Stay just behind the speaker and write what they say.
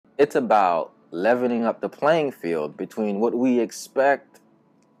It's about leveling up the playing field between what we expect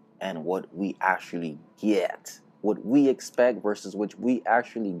and what we actually get. What we expect versus what we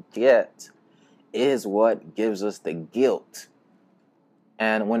actually get is what gives us the guilt.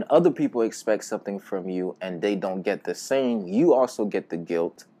 And when other people expect something from you and they don't get the same, you also get the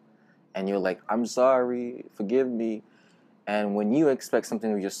guilt. And you're like, I'm sorry, forgive me. And when you expect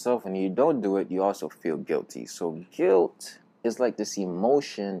something of yourself and you don't do it, you also feel guilty. So guilt is like this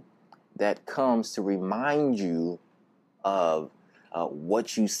emotion that comes to remind you of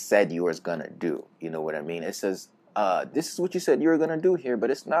what you said you was going to do. You know what I mean? It says, this is what you said you were going to do here,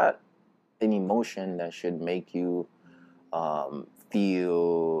 but it's not an emotion that should make you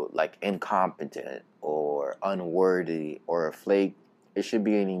feel like incompetent or unworthy or a flake. It should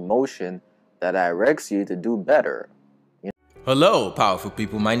be an emotion that directs you to do better. Hello, powerful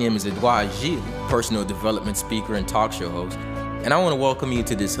people. My name is Edouard Gilles, personal development speaker and talk show host, and I want to welcome you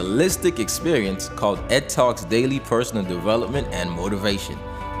to this holistic experience called Ed Talks Daily Personal Development and Motivation.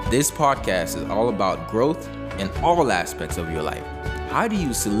 This podcast is all about growth in all aspects of your life. How do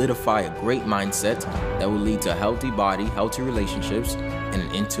you solidify a great mindset that will lead to a healthy body, healthy relationships, and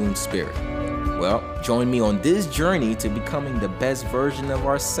an in-tune spirit? Well, join me on this journey to becoming the best version of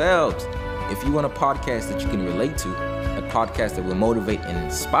ourselves. If you want a podcast that you can relate to, a podcast that will motivate and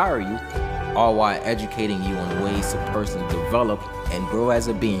inspire you, all while educating you on ways to personally develop and grow as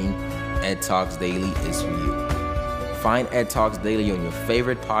a being, Ed Talks Daily is for you. Find Ed Talks Daily on your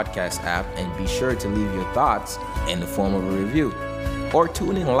favorite podcast app and be sure to leave your thoughts in the form of a review. Or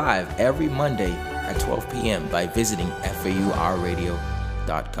tune in live every Monday at 12 p.m. by visiting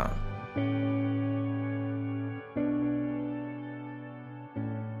faurradio.com.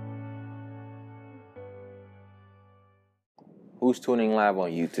 Who's tuning live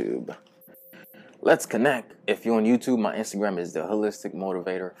on YouTube? Let's connect. If you're on YouTube, my Instagram is The Holistic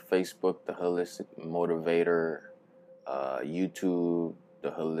Motivator, Facebook, The Holistic Motivator, YouTube,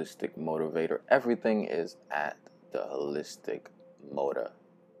 The Holistic Motivator. Everything is at The Holistic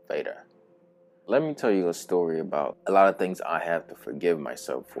Motivator. Let me tell you a story about a lot of things I have to forgive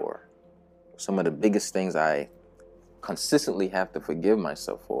myself for. Some of the biggest things I consistently have to forgive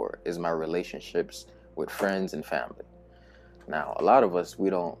myself for is my relationships with friends and family. Now, a lot of us,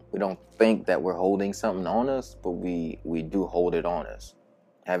 we don't think that we're holding something on us, but we do hold it on us.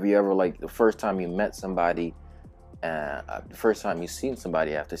 Have you ever, like, the first time you met somebody, the first time you seen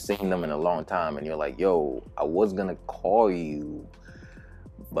somebody after seeing them in a long time, and you're like, yo, I was gonna call you,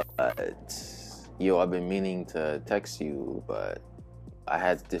 but I've been meaning to text you, but I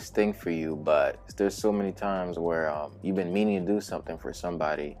had this thing for you. But there's so many times where you've been meaning to do something for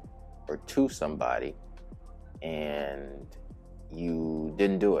somebody or to somebody, and you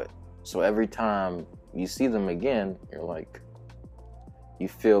didn't do it. So every time you see them again, you're like, you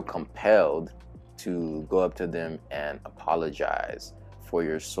feel compelled to go up to them and apologize for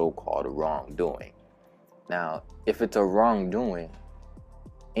your so-called wrongdoing. Now, if it's a wrongdoing,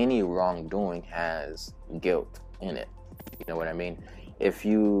 any wrongdoing has guilt in it. You know what I mean? If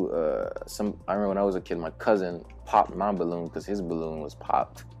you, I remember when I was a kid, my cousin popped my balloon because his balloon was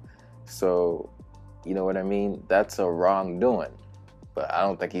popped. So, you know what I mean? That's a wrongdoing. But I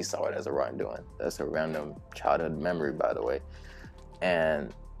don't think he saw it as a wrongdoing. That's a random childhood memory, by the way.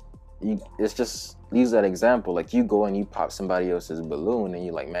 And it's just, use that example. Like, you go and you pop somebody else's balloon and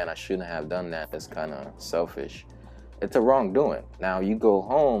you're like, man, I shouldn't have done that. That's kind of selfish. It's a wrongdoing. Now, you go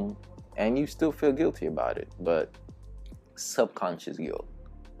home and you still feel guilty about it, but subconscious guilt.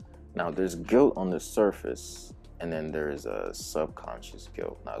 Now, there's guilt on the surface, and then there's a subconscious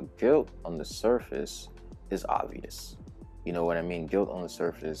guilt. Now, guilt on the surface is obvious. You know what I mean? Guilt on the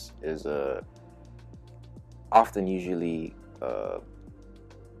surface is often usually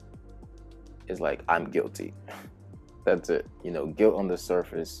is like, I'm guilty. That's it. You know, guilt on the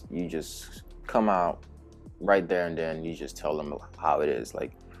surface, you just come out right there and then you just tell them how it is.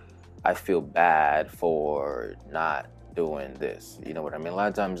 Like, I feel bad for not doing this. You know what I mean? A lot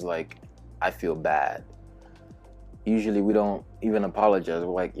of times, like, I feel bad. Usually we don't even apologize.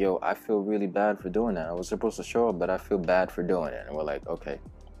 We're like, yo, I feel really bad for doing that. I was supposed to show up, but I feel bad for doing it. And we're like, okay.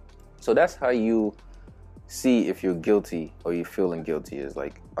 So that's how you see if you're guilty or you're feeling guilty, is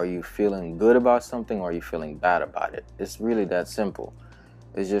like, are you feeling good about something or are you feeling bad about it? It's really that simple.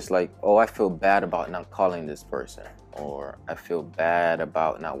 It's just like, oh, I feel bad about not calling this person, or I feel bad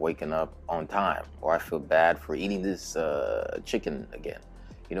about not waking up on time, or I feel bad for eating this chicken again.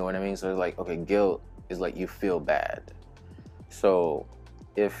 You know what I mean? So it's like, okay, guilt is like you feel bad. So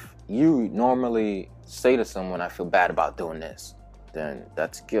if you normally say to someone, I feel bad about doing this, then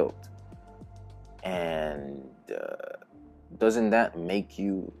that's guilt. And doesn't that make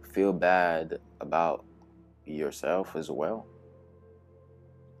you feel bad about yourself as well?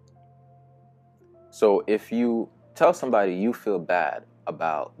 So if you tell somebody you feel bad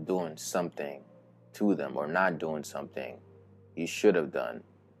about doing something to them or not doing something you should have done,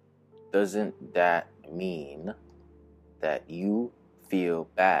 doesn't that mean that you feel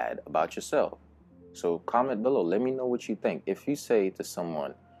bad about yourself? So comment below. Let me know what you think. If you say to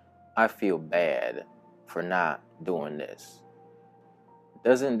someone, I feel bad for not doing this,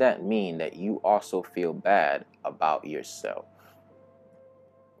 doesn't that mean that you also feel bad about yourself?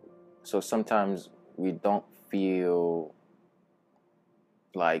 So sometimes we don't feel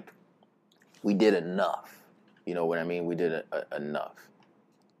like we did enough. You know what I mean? We did enough.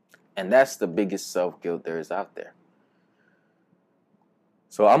 And that's the biggest self-guilt there is out there.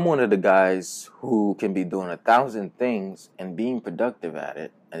 So I'm one of the guys who can be doing 1,000 things and being productive at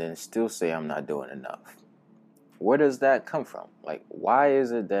it and then still say I'm not doing enough. Where does that come from? Like, why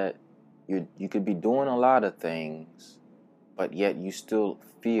is it that you could be doing a lot of things, but yet you still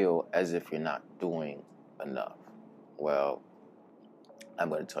feel as if you're not doing enough? Well, I'm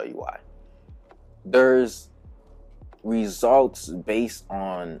going to tell you why. There's results based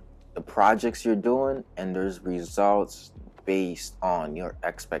on the projects you're doing, and there's results based on your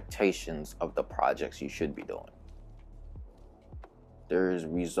expectations of the projects you should be doing. There's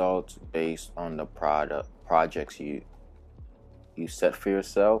results based on the projects you set for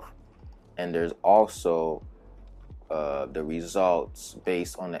yourself, and there's also the results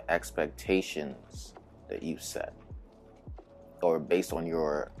based on the expectations that you set, or based on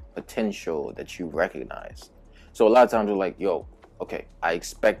your potential that you recognize. So a lot of times we're like, yo, okay, I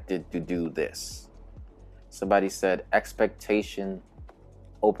expected to do this. Somebody said expectation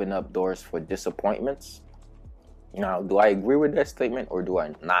open up doors for disappointments. Now, do I agree with that statement or do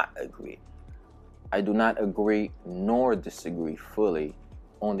I not agree? I do not agree nor disagree fully,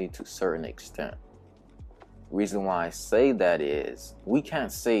 only to a certain extent. Reason why I say that is we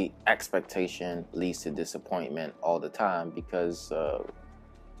can't say expectation leads to disappointment all the time, because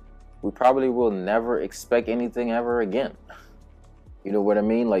we probably will never expect anything ever again. You know what I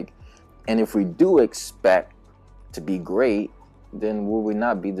mean? Like, and if we do expect to be great, then will we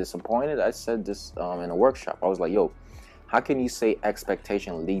not be disappointed? I said this in a workshop. I was like, yo, how can you say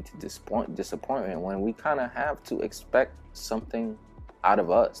expectation lead to disappointment when we kind of have to expect something out of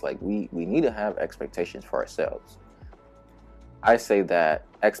us? Like, we need to have expectations for ourselves. I say that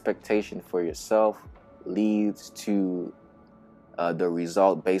expectation for yourself leads to the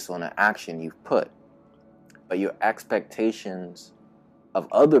result based on the action you've put. But your expectations of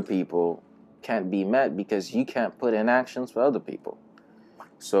other people can't be met because you can't put in actions for other people.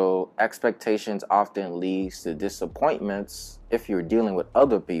 So expectations often leads to disappointments if you're dealing with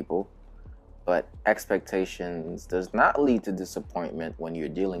other people, but expectations does not lead to disappointment when you're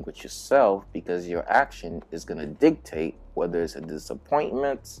dealing with yourself, because your action is going to dictate whether it's a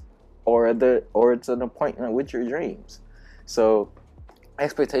disappointment or it's an appointment with your dreams. So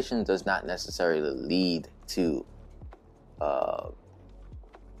expectation does not necessarily lead to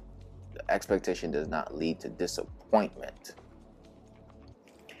expectation does not lead to disappointment.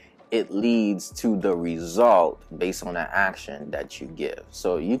 It leads to the result based on the action that you give.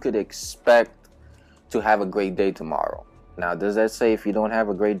 So you could expect to have a great day tomorrow. Now, does that say if you don't have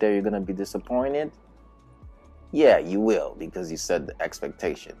a great day, you're going to be disappointed? Yeah, you will, because you set the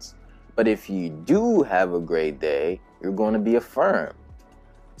expectations. But if you do have a great day, you're going to be affirmed.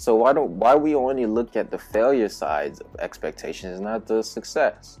 So why we only look at the failure sides of expectations, not the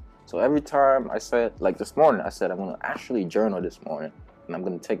success? So every time I said, like this morning, I said I'm going to actually journal this morning, and I'm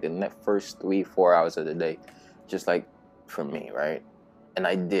going to take the first 3-4 hours of the day, just like for me, right? And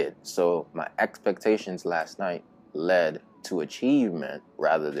I did. So my expectations last night led to achievement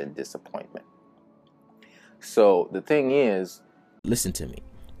rather than disappointment. So the thing is, listen to me.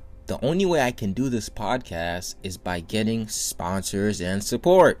 The only way I can do this podcast is by getting sponsors and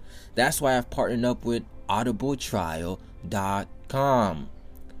support. That's why I've partnered up with audibletrial.com.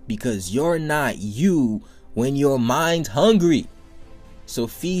 Because you're not you when your mind's hungry. So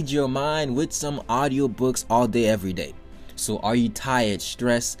feed your mind with some audiobooks all day, every day. So are you tired,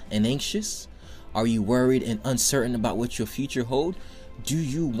 stressed, and anxious? Are you worried and uncertain about what your future holds? Do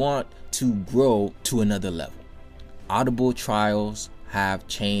you want to grow to another level? Audible trials have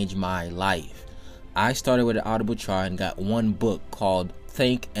changed my life. I started with an Audible trial and got one book called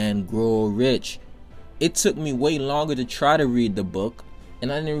Think and Grow Rich. It took me way longer to try to read the book,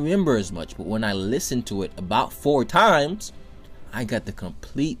 and I didn't remember as much, but when I listened to it about 4 times, I got the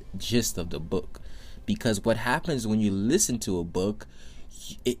complete gist of the book. Because what happens when you listen to a book,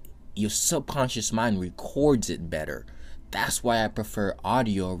 your subconscious mind records it better. That's why I prefer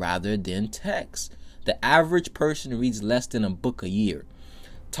audio rather than text. The average person reads less than a book a year.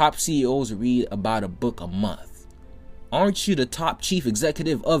 Top CEOs read about a book a month. Aren't you the top chief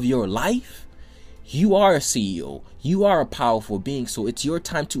executive of your life? You are a CEO. You are a powerful being, so it's your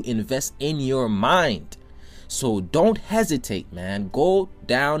time to invest in your mind. So don't hesitate, man. Go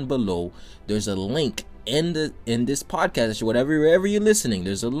down below. There's a link in this podcast, wherever you're listening.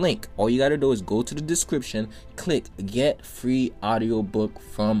 There's a link. All you gotta do is go to the description, click get free audiobook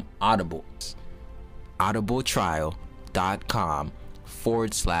from Audible.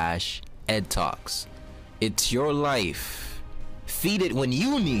 audibletrial.com/edtalks. It's your life. Feed it when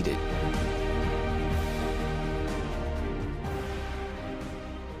you need it.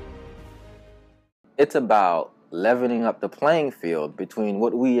 It's about leveling up the playing field between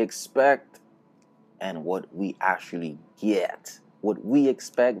what we expect and what we actually get. What we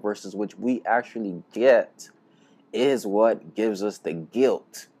expect versus what we actually get is what gives us the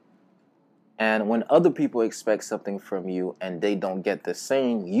guilt. And when other people expect something from you and they don't get the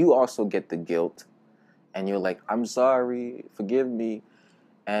same, you also get the guilt. And you're like, I'm sorry, forgive me.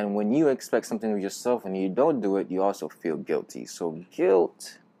 And when you expect something of yourself and you don't do it, you also feel guilty. So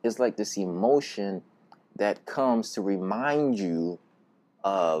guilt is like this emotion that comes to remind you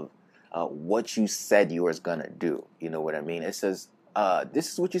of what you said you was gonna do. You know what I mean? It says,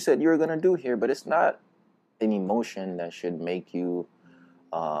 this is what you said you were gonna do here, but it's not an emotion that should make you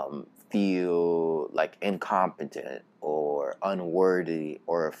feel like incompetent or unworthy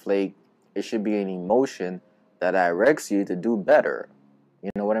or a flake. It should be an emotion that directs you to do better. You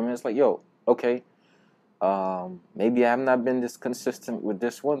know what I mean? It's like, yo, okay, maybe I have not been this consistent with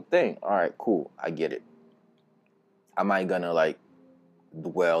this one thing. All right, cool, I get it. Am I gonna like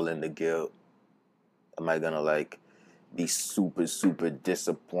dwell in the guilt? Am I gonna like be super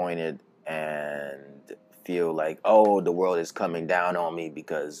disappointed and feel like, oh, the world is coming down on me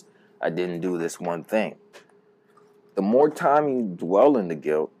because I didn't do this one thing? The more time you dwell in the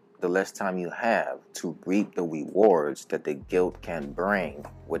guilt, the less time you have to reap the rewards that the guilt can bring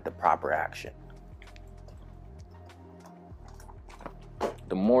with the proper action.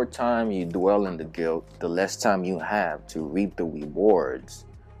 The more time you dwell in the guilt, the less time you have to reap the rewards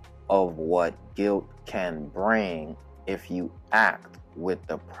of what guilt can bring if you act with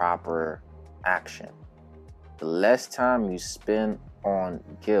the proper action. The less time you spend on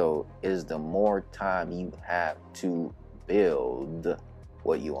guilt is the more time you have to build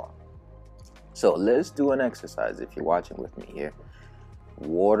what you want. So let's do an exercise if you're watching with me here.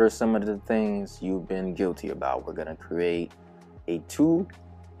 What are some of the things you've been guilty about? We're going to create a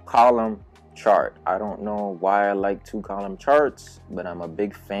 2-column chart. I don't know why I like 2-column charts, but I'm a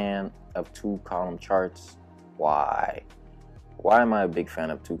big fan of 2-column charts. Why? Why am I a big fan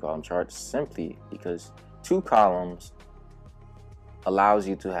of 2-column charts? Simply because 2 columns allows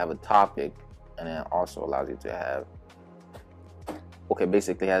you to have a topic, and it also allows you to have,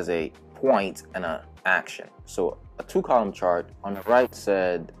 basically has a point and an action. So a 2-column chart on the right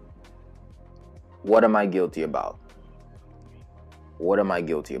said, what am I guilty about? What am I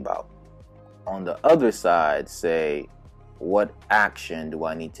guilty about? On the other side, say, what action do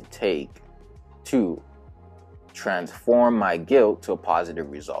I need to take to transform my guilt to a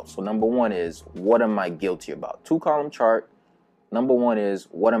positive result? So number 1 is, what am I guilty about? 2-column chart. Number 1 is,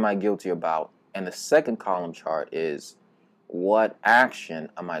 what am I guilty about? And the 2nd column chart is, what action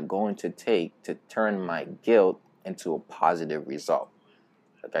am I going to take to turn my guilt into a positive result?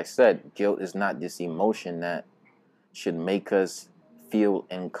 Like I said, guilt is not this emotion that should make us feel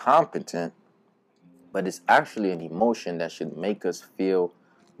incompetent, but it's actually an emotion that should make us feel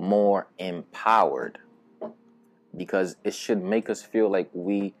more empowered, because it should make us feel like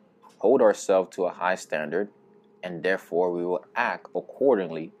we hold ourselves to a high standard, and therefore we will act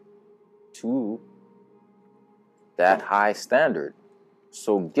accordingly to that high standard.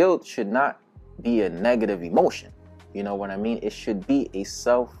 So guilt should not be a negative emotion. You know what I mean? It should be a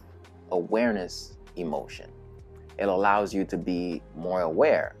self-awareness emotion. It allows you to be more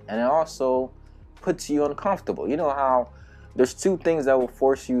aware, and it also puts you uncomfortable. You know how there's 2 things that will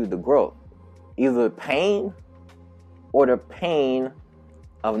force you to grow: either pain or the pain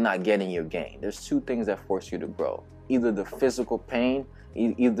of not getting your gain. There's 2 things that force you to grow: either the physical pain,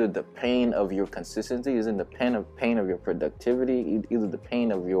 either the pain of your consistency, is in the pain of your productivity, either the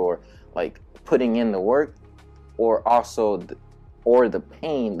pain of your putting in the work, or also the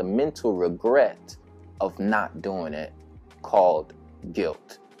pain, the mental regret of not doing it, called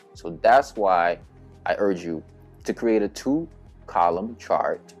guilt. So that's why I urge you to create a 2-column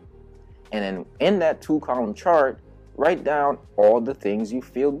chart, and then in that 2-column chart, write down all the things you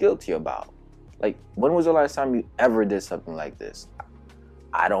feel guilty about. Like, when was the last time you ever did something like this?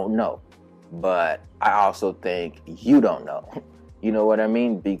 I don't know. But I also think you don't know. You know what I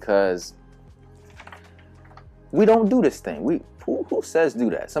mean? Because we don't do this thing. Who says do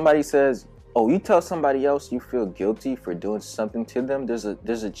that? Somebody says, oh, you tell somebody else you feel guilty for doing something to them, there's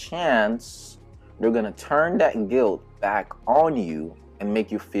a chance they're gonna turn that guilt back on you and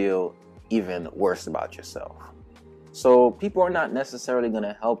make you feel even worse about yourself. So people are not necessarily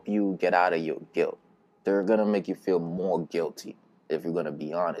gonna help you get out of your guilt. They're gonna make you feel more guilty, if you're gonna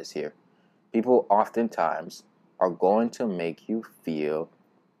be honest here. People oftentimes are going to make you feel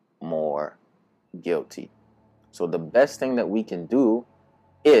more guilty. So the best thing that we can do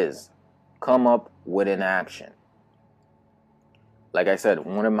is come up with an action. Like I said,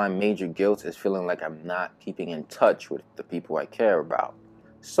 one of my major guilts is feeling like I'm not keeping in touch with the people I care about.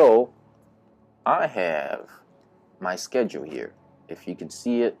 So I have my schedule here. If you can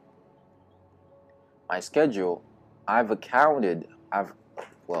see it, my schedule, I've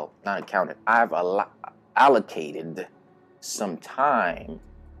allocated some time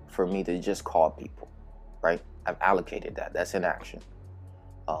for me to just call people, right? I've allocated that. That's an action.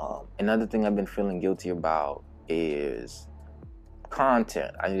 Another thing I've been feeling guilty about is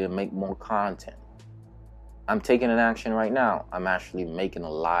content. I need to make more content. I'm taking an action right now. I'm actually making a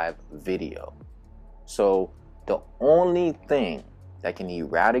live video. So the only thing that can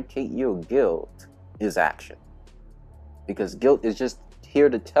eradicate your guilt is action. Because guilt is just here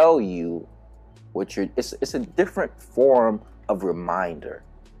to tell you what it's a different form of reminder.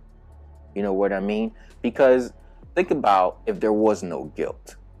 You know what I mean? Because think about if there was no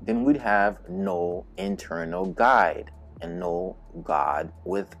guilt, then we'd have no internal guide and no God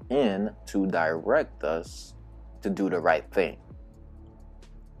within to direct us to do the right thing.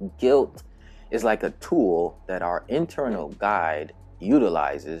 Guilt is like a tool that our internal guide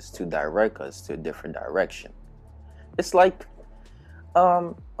utilizes to direct us to a different direction. It's like,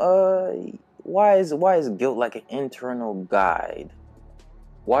 why is guilt like an internal guide?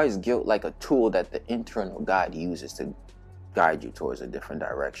 Why is guilt like a tool that the internal guide uses to guide you towards a different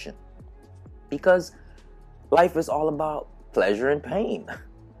direction? Because life is all about pleasure and pain,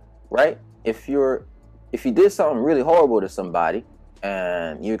 right? If you did something really horrible to somebody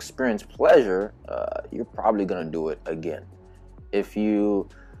and you experience pleasure, you're probably gonna do it again. If you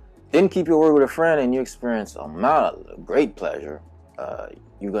didn't keep your word with a friend and you experience a amount of great pleasure,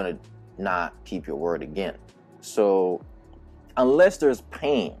 you're gonna not keep your word again. So unless there's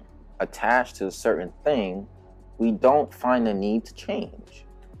pain attached to a certain thing, we don't find the need to change.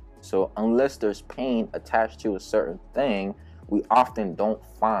 So unless there's pain attached to a certain thing, we often don't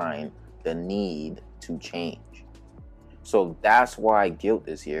find the need to change. So that's why guilt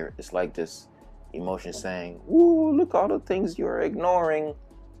is here. It's like this emotion saying, "Ooh, look all the things you're ignoring."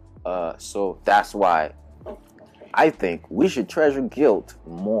 So that's why I think we should treasure guilt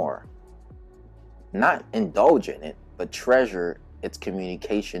more. Not indulge in it, but treasure its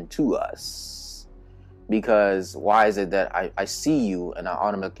communication to us. Because why is it that I see you and I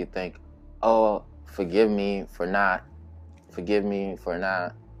automatically think, oh, forgive me for not.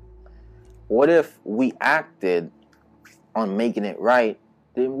 What if we acted on making it right?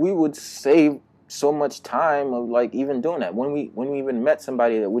 Then we would save so much time of like even doing that. When we even met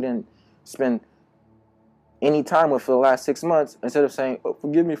somebody that we didn't spend any time with for the last 6 months, instead of saying, oh,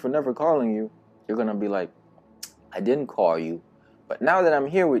 forgive me for never calling you, you're gonna be like, I didn't call you, but now that I'm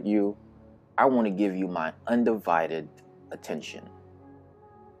here with you, I want to give you my undivided attention.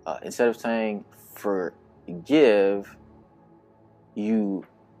 Instead of saying forgive, you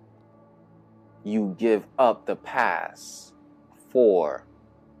give up the past for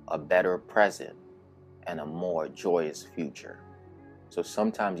a better present and a more joyous future. So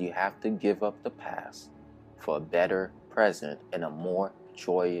sometimes you have to give up the past for a better present and a more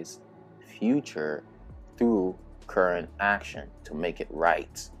joyous future through current action to make it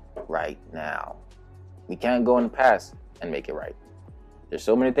right now. We can't go in the past and make it right. There's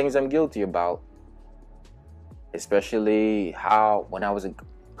so many things I'm guilty about, especially how when I was in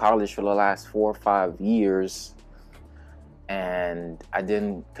college for the last 4 or 5 years and I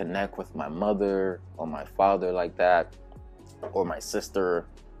didn't connect with my mother or my father like that, or my sister.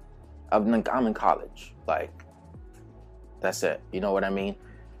 I'm in college, like that's it, you know what I mean?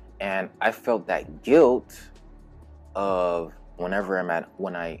 And I felt that guilt of whenever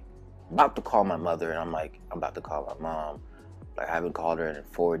when I about to call my mother and I'm like, I'm about to call my mom, like I haven't called her in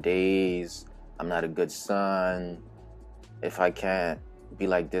 4 days, I'm not a good son. If I can't be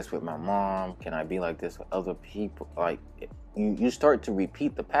like this with my mom, can I be like this with other people? Like you start to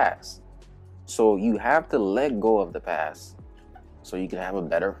repeat the past. So you have to let go of the past so you can have a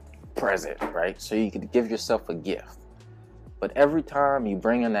better present, right? So you could give yourself a gift. But every time you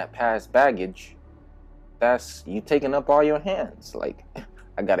bring in that past baggage, that's you taking up all your hands. Like,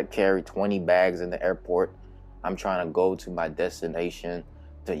 I gotta carry 20 bags in the airport. I'm trying to go to my destination,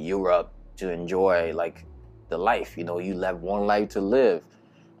 to Europe, to enjoy like the life. You know, you have one life to live.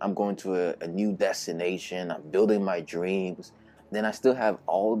 I'm going to a new destination. I'm building my dreams. Then I still have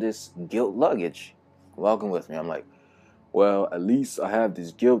all this guilt luggage walking with me. I'm like, well, at least I have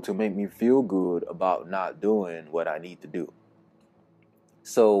this guilt to make me feel good about not doing what I need to do.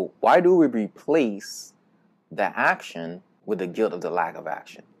 So why do we replace the action with the guilt of the lack of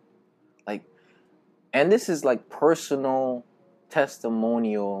action? Like, and this is like personal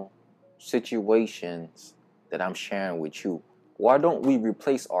testimonial situations that I'm sharing with you. Why don't we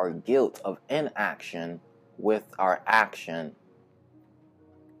replace our guilt of inaction with our action?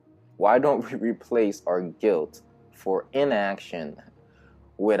 Why don't we replace our guilt for inaction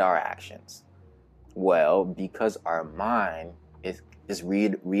with our actions? Well, because our mind is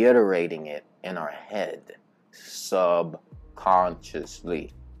reiterating it in our head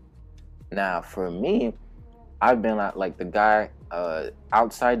subconsciously. Now, for me, I've been like the guy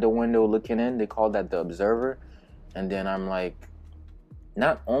outside the window looking in. They call that the observer. And then I'm like,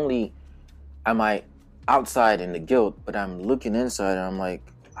 not only am I outside in the guilt, but I'm looking inside and I'm like,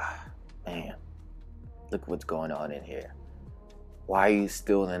 man, look what's going on in here. Why are you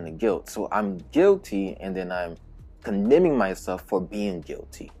still in the guilt? So I'm guilty, and then I'm condemning myself for being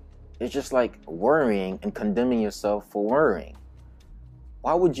guilty. It's just like worrying and condemning yourself for worrying.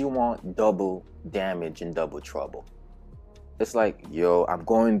 Why would you want double damage and double trouble? It's like, yo, I'm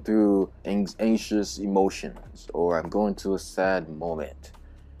going through anxious emotions, or I'm going through a sad moment.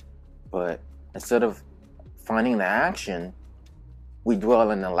 But instead of finding the action, we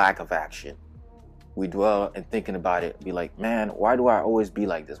dwell in the lack of action. We dwell in thinking about it, be like, man, why do I always be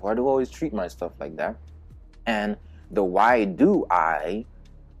like this? Why do I always treat myself like that? And the why do I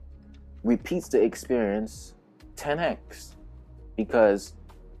repeats the experience 10x. Because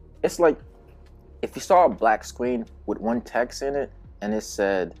it's like, if you saw a black screen with one text in it and it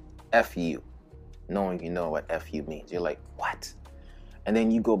said F you, knowing you know what F you means, you're like, what? And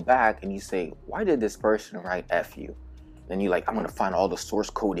then you go back and you say, why did this person write F you? Then you're like, I'm going to find all the source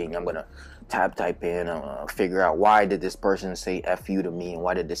coding. I'm going to type in, figure out why did this person say F you to me, and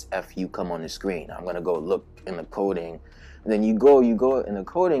why did this F you come on the screen? I'm going to go look in the coding. And then you go in the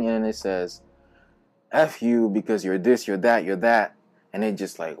coding and it says F you because you're this, you're that, you're that. And it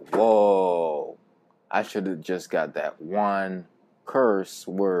just like, whoa, I should have just got that one curse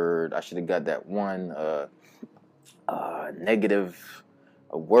word. I should have got that one negative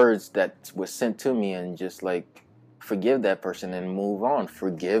words that was sent to me, and just like forgive that person and move on.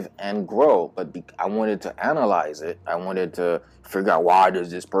 Forgive and grow. But I wanted to analyze it. I wanted to figure out, why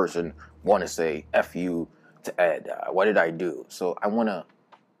does this person want to say F you to Ed? What did I do? So I want to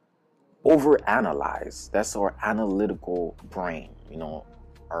overanalyze. That's our analytical brain. You know,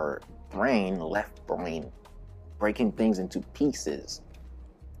 our brain, left brain, breaking things into pieces.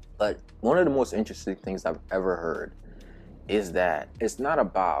 But one of the most interesting things I've ever heard is that it's not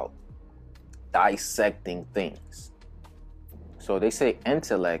about dissecting things. So they say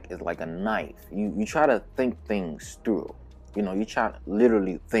intellect is like a knife. You try to think things through. You know, you try to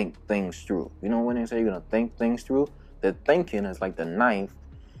literally think things through. You know, when they say you're going to think things through, the thinking is like the knife,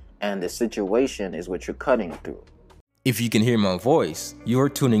 and the situation is what you're cutting through. If you can hear my voice, you're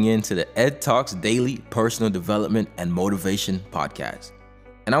tuning in to the Ed Talks Daily Personal Development and Motivation Podcast.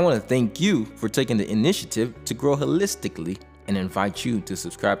 And I want to thank you for taking the initiative to grow holistically, and invite you to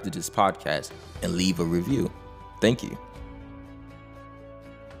subscribe to this podcast and leave a review. Thank you.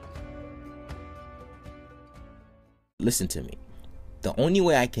 Listen to me. The only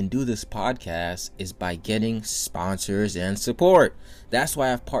way I can do this podcast is by getting sponsors and support. That's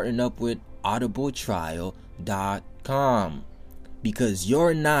why I've partnered up with audibletrial.com. Because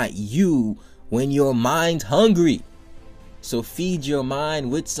you're not you when your mind's hungry. So feed your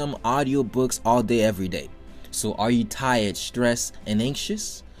mind with some audiobooks all day, every day. So are you tired, stressed, and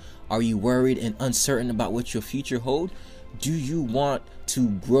anxious? Are you worried and uncertain about what your future holds? Do you want to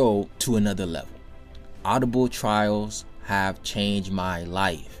grow to another level? Audible trials have changed my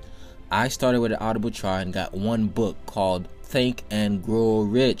life. I started with an Audible trial and got one book called Think and Grow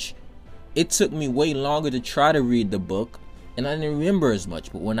Rich. It took me way longer to try to read the book, and I didn't remember as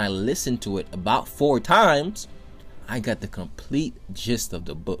much, but when I listened to it about 4 times, I got the complete gist of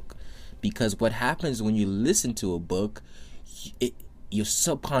the book. Because what happens when you listen to a book, your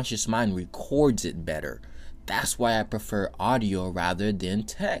subconscious mind records it better. That's why I prefer audio rather than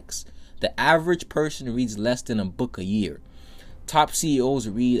text. The average person reads less than a book a year. Top CEOs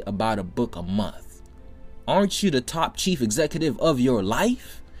read about a book a month. Aren't you the top chief executive of your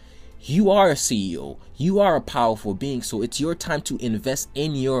life? You are a CEO. You are a powerful being. So it's your time to invest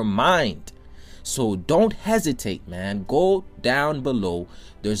in your mind. So don't hesitate, man. Go down below.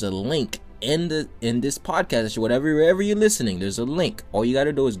 There's a link in this podcast, wherever you're listening. There's a link. All you got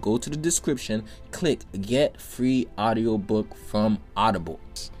to do is go to the description, click get free audiobook from Audible.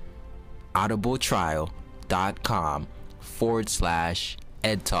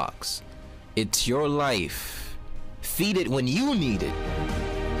 audibletrial.com/edtalks. It's your life. Feed it when you need it.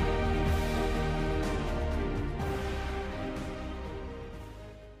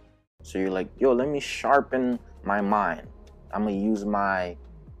 So you're like, yo, let me sharpen my mind. I'm going to use my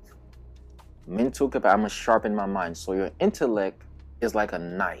mental capacity. I'm going to sharpen my mind. So your intellect is like a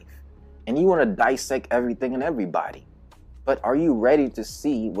knife. And you want to dissect everything and everybody. But are you ready to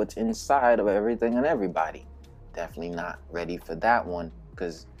see what's inside of everything and everybody? Definitely not ready for that one.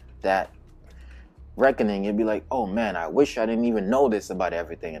 Because that reckoning, you'd be like, oh man, I wish I didn't even know this about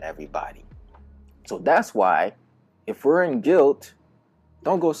everything and everybody. So that's why if we're in guilt,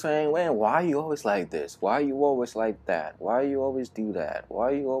 don't go saying, man, why are you always like this? Why are you always like that? Why you always do that?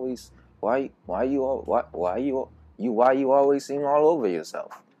 Why you always seem all over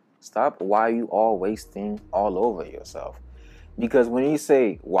yourself? Stop why you always thing all over yourself. Because when you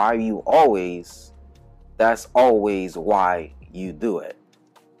say why you always, that's always why you do it.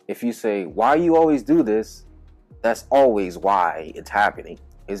 If you say why you always do this, that's always why it's happening.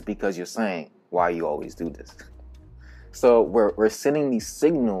 It's because you're saying why you always do this. So we're sending these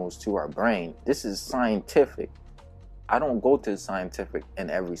signals to our brain. This is scientific. I don't go to the scientific in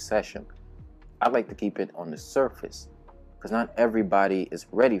every session. I like to keep it on the surface because not everybody is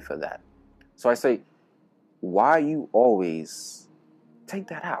ready for that. So I say, why you always, take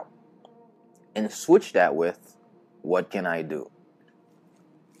that out and switch that with, what can I do?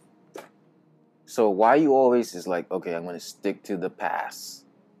 So why you always is like, okay, I'm going to stick to the past.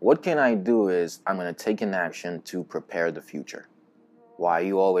 What can I do is I'm going to take an action to prepare the future. Why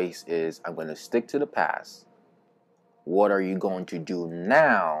you always is I'm going to stick to the past. What are you going to do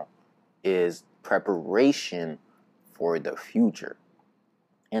now is preparation for the future.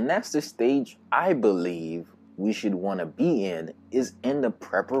 And that's the stage I believe we should want to be in, is in the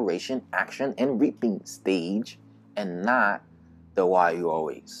preparation, action, and reaping stage, and not the why you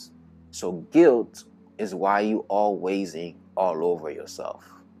always. So guilt is why you alwaysing all over yourself.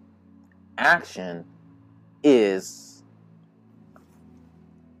 Action is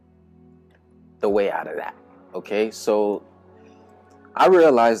the way out of that. Okay, so I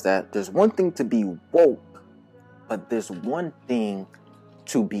realized that there's one thing to be woke, but there's one thing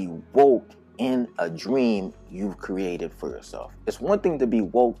to be woke in a dream you've created for yourself. It's one thing to be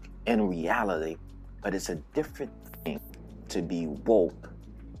woke in reality, but it's a different thing to be woke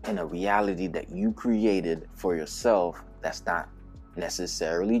in a reality that you created for yourself that's not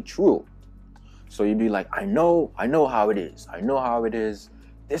necessarily true. So you'd be like, I know how it is. I know how it is.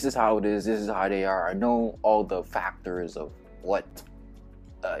 This is how it is. This is how they are. I know all the factors of what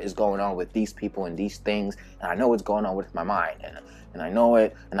is going on with these people and these things. And I know what's going on with my mind. And I know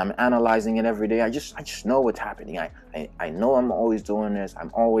it. And I'm analyzing it every day. I just know what's happening. I know I'm always doing this.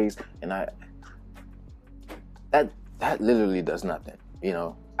 I'm always, and that literally does nothing, you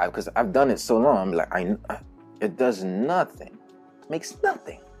know, because I've done it so long. I'm like, it does nothing. Makes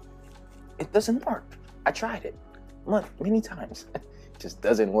nothing. It doesn't work. I tried it many times. It just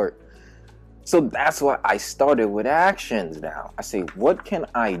doesn't work. So that's why I started with actions now. I say, what can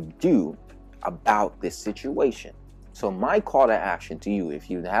I do about this situation? So my call to action to you,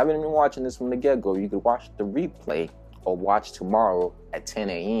 if you haven't been watching this from the get-go, you could watch the replay or watch tomorrow at 10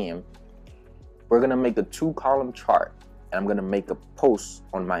 a.m. We're going to make a 2-column chart. And I'm going to make a post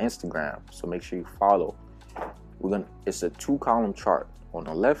on my Instagram. So make sure you follow. It's a 2-column chart. On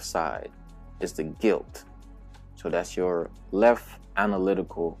the left side is the guilt. So that's your left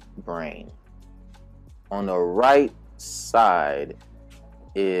analytical brain. On the right side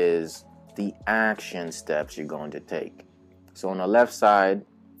is the action steps you're going to take. So on the left side,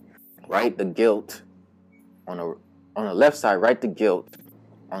 write the guilt. On the left side, write the guilt.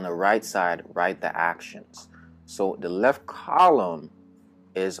 On the right side, write the actions. So the left column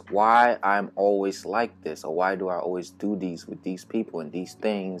is why I'm always like this, or why do I always do these with these people and these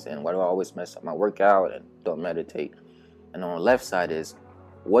things, and why do I always mess up my workout and don't meditate. And on the left side is,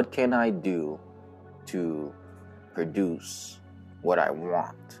 what can I do to produce what I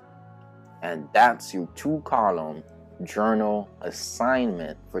want? And that's your 2-column journal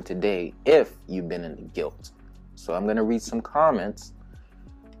assignment for today if you've been in the guilt. So I'm going to read some comments.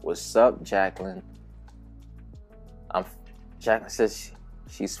 What's up, Jacqueline? Jacqueline says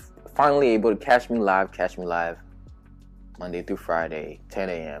she's finally able to catch me live, Monday through Friday, 10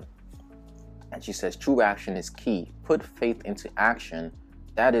 a.m. And she says, true action is key. Put faith into action.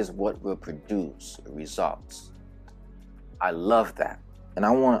 That is what will produce results. I love that. And I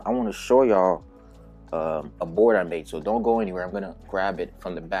want to show y'all a board I made. So don't go anywhere. I'm going to grab it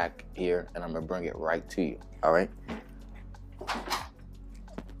from the back here and I'm going to bring it right to you. All right.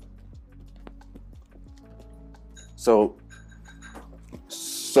 So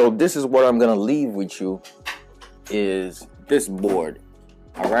this is what I'm going to leave with you is this board.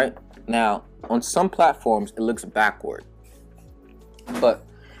 All right. Now, on some platforms, it looks backward. But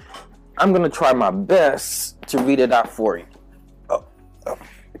I'm going to try my best to read it out for you. Oh,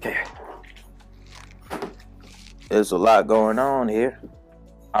 okay. There's a lot going on here.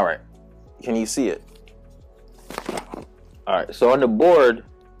 All right. Can you see it? All right. So on the board,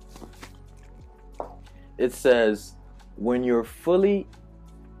 it says, when you're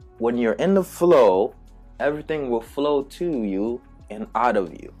in the flow, everything will flow to you and out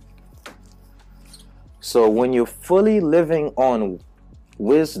of you. So when you're fully living on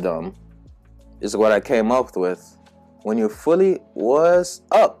wisdom, is what I came up with. When you're fully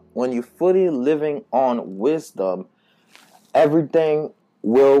living on wisdom, everything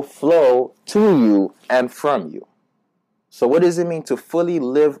will flow to you and from you. So what does it mean to fully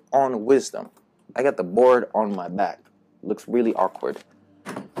live on wisdom? I got the board on my back. Looks really awkward.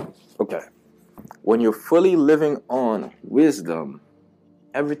 Okay. When you're fully living on wisdom,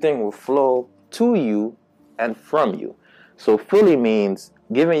 everything will flow to you and from you. So fully means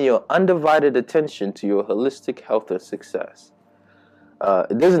giving your undivided attention to your holistic health and success.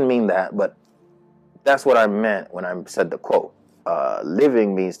 It doesn't mean that, but that's what I meant when I said the quote.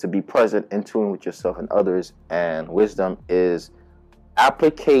 Living means to be present, in tune with yourself and others, and wisdom is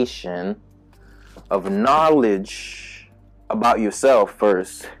application of knowledge about yourself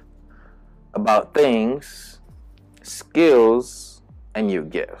first, about things, skills, and your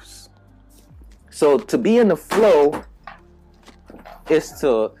gifts. So to be in the flow is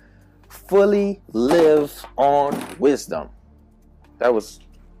to fully live on wisdom. That was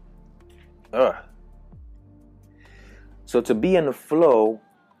So to be in the flow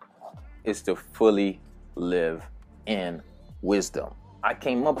is to fully live in wisdom. I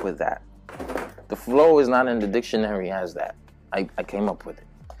came up with that. The flow is not in the dictionary as that. I came up with it.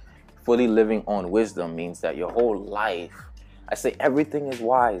 Fully living on wisdom means that your whole life, I say everything is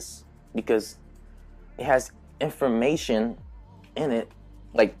wise because it has information in it.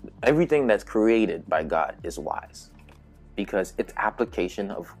 Like everything that's created by God is wise because it's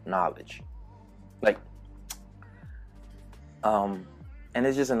application of knowledge. Like, and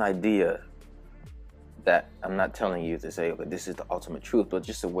it's just an idea that I'm not telling you to say, okay, this is the ultimate truth, but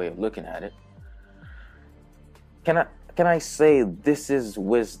just a way of looking at it. Can I say this is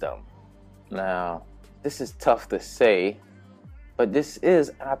wisdom? Now, this is tough to say, but this is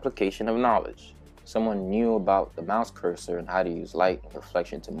an application of knowledge. Someone knew about the mouse cursor and how to use light and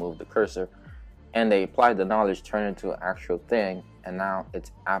reflection to move the cursor, and they applied the knowledge, turned it into an actual thing, and now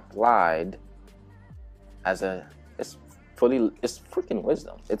it's applied as it's freaking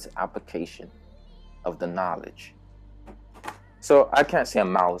wisdom. It's application of the knowledge. So I can't say a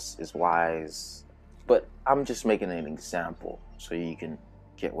mouse is wise, but I'm just making an example so you can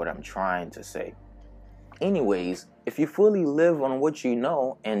get what I'm trying to say. Anyways, if you fully live on what you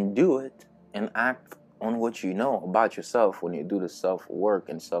know and do it and act on what you know about yourself when you do the self-work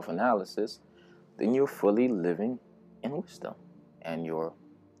and self-analysis, then you're fully living in wisdom and you're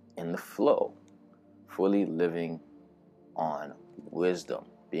in the flow. Fully living on wisdom.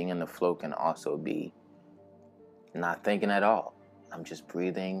 Being in the flow can also be not thinking at all. I'm just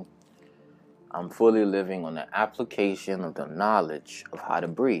breathing. I'm fully living on the application of the knowledge of how to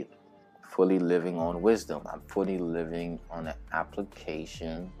breathe. Fully living on wisdom. I'm fully living on the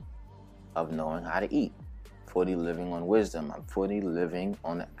application of knowing how to eat. Fully living on wisdom. I'm fully living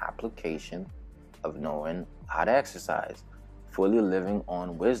on the application of knowing how to exercise. Fully living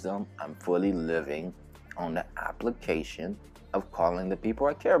on wisdom. I'm fully living on the application of calling the people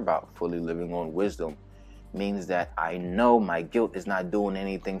I care about. Fully living on wisdom means that I know my guilt is not doing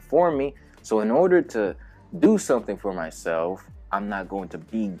anything for me. So in order to do something for myself, I'm not going to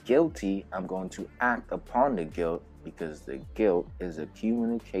be guilty. I'm going to act upon the guilt because the guilt is a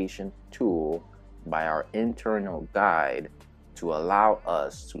communication tool by our internal guide to allow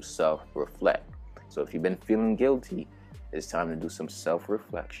us to self-reflect. So if you've been feeling guilty, it's time to do some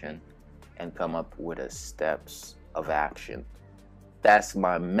self-reflection and come up with the steps of action. That's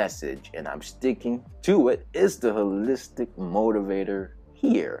my message, and I'm sticking to it. It's the Holistic Motivator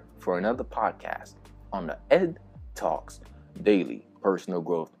here for another podcast on the Ed Talks Daily Personal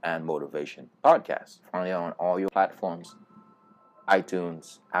Growth and Motivation Podcast. Finally on all your platforms: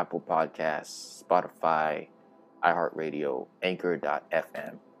 iTunes, Apple Podcasts, Spotify, iHeartRadio,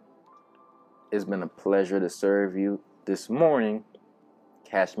 Anchor.fm. It's been a pleasure to serve you this morning.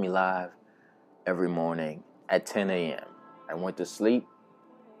 Catch me live every morning at 10 a.m. I went to sleep.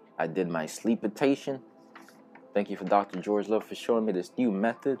 I did my sleepitation. Thank you for Dr. George Love for showing me this new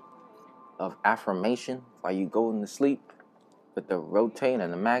method of affirmation while you go into sleep with the rotate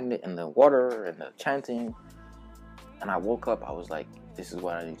and the magnet and the water and the chanting. And I woke up, I was like, this is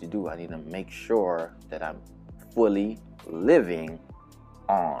what I need to do. I need to make sure that I'm fully living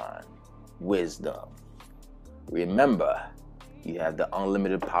on wisdom. Remember, you have the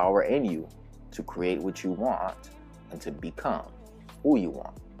unlimited power in you to create what you want and to become who you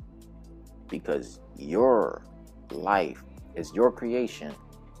want. Because your life is your creation,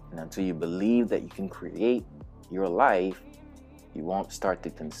 and until you believe that you can create your life, you won't start to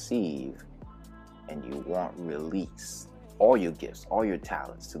conceive, and you won't release all your gifts, all your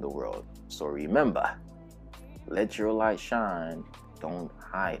talents to the world. So remember, let your light shine. Don't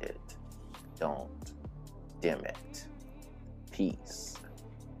hide it. Don't dim it. Peace.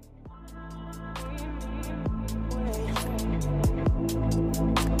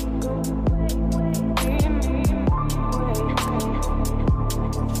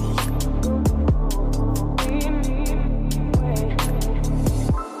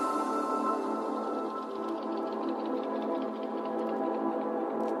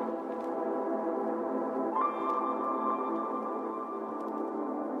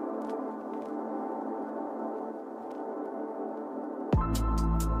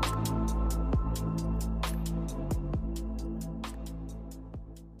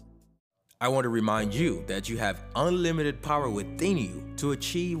 I want to remind you that you have unlimited power within you to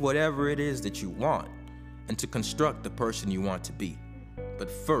achieve whatever it is that you want and to construct the person you want to be. But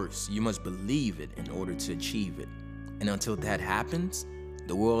first, you must believe it in order to achieve it. And until that happens,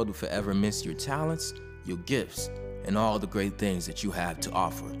 the world will forever miss your talents, your gifts, and all the great things that you have to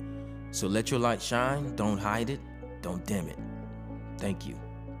offer. So let your light shine, don't hide it, don't dim it. Thank you.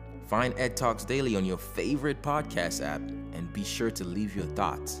 Find Ed Talks Daily on your favorite podcast app and be sure to leave your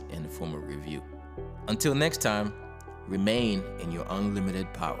thoughts in the form of review. Until next time, remain in your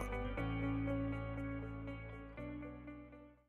unlimited power.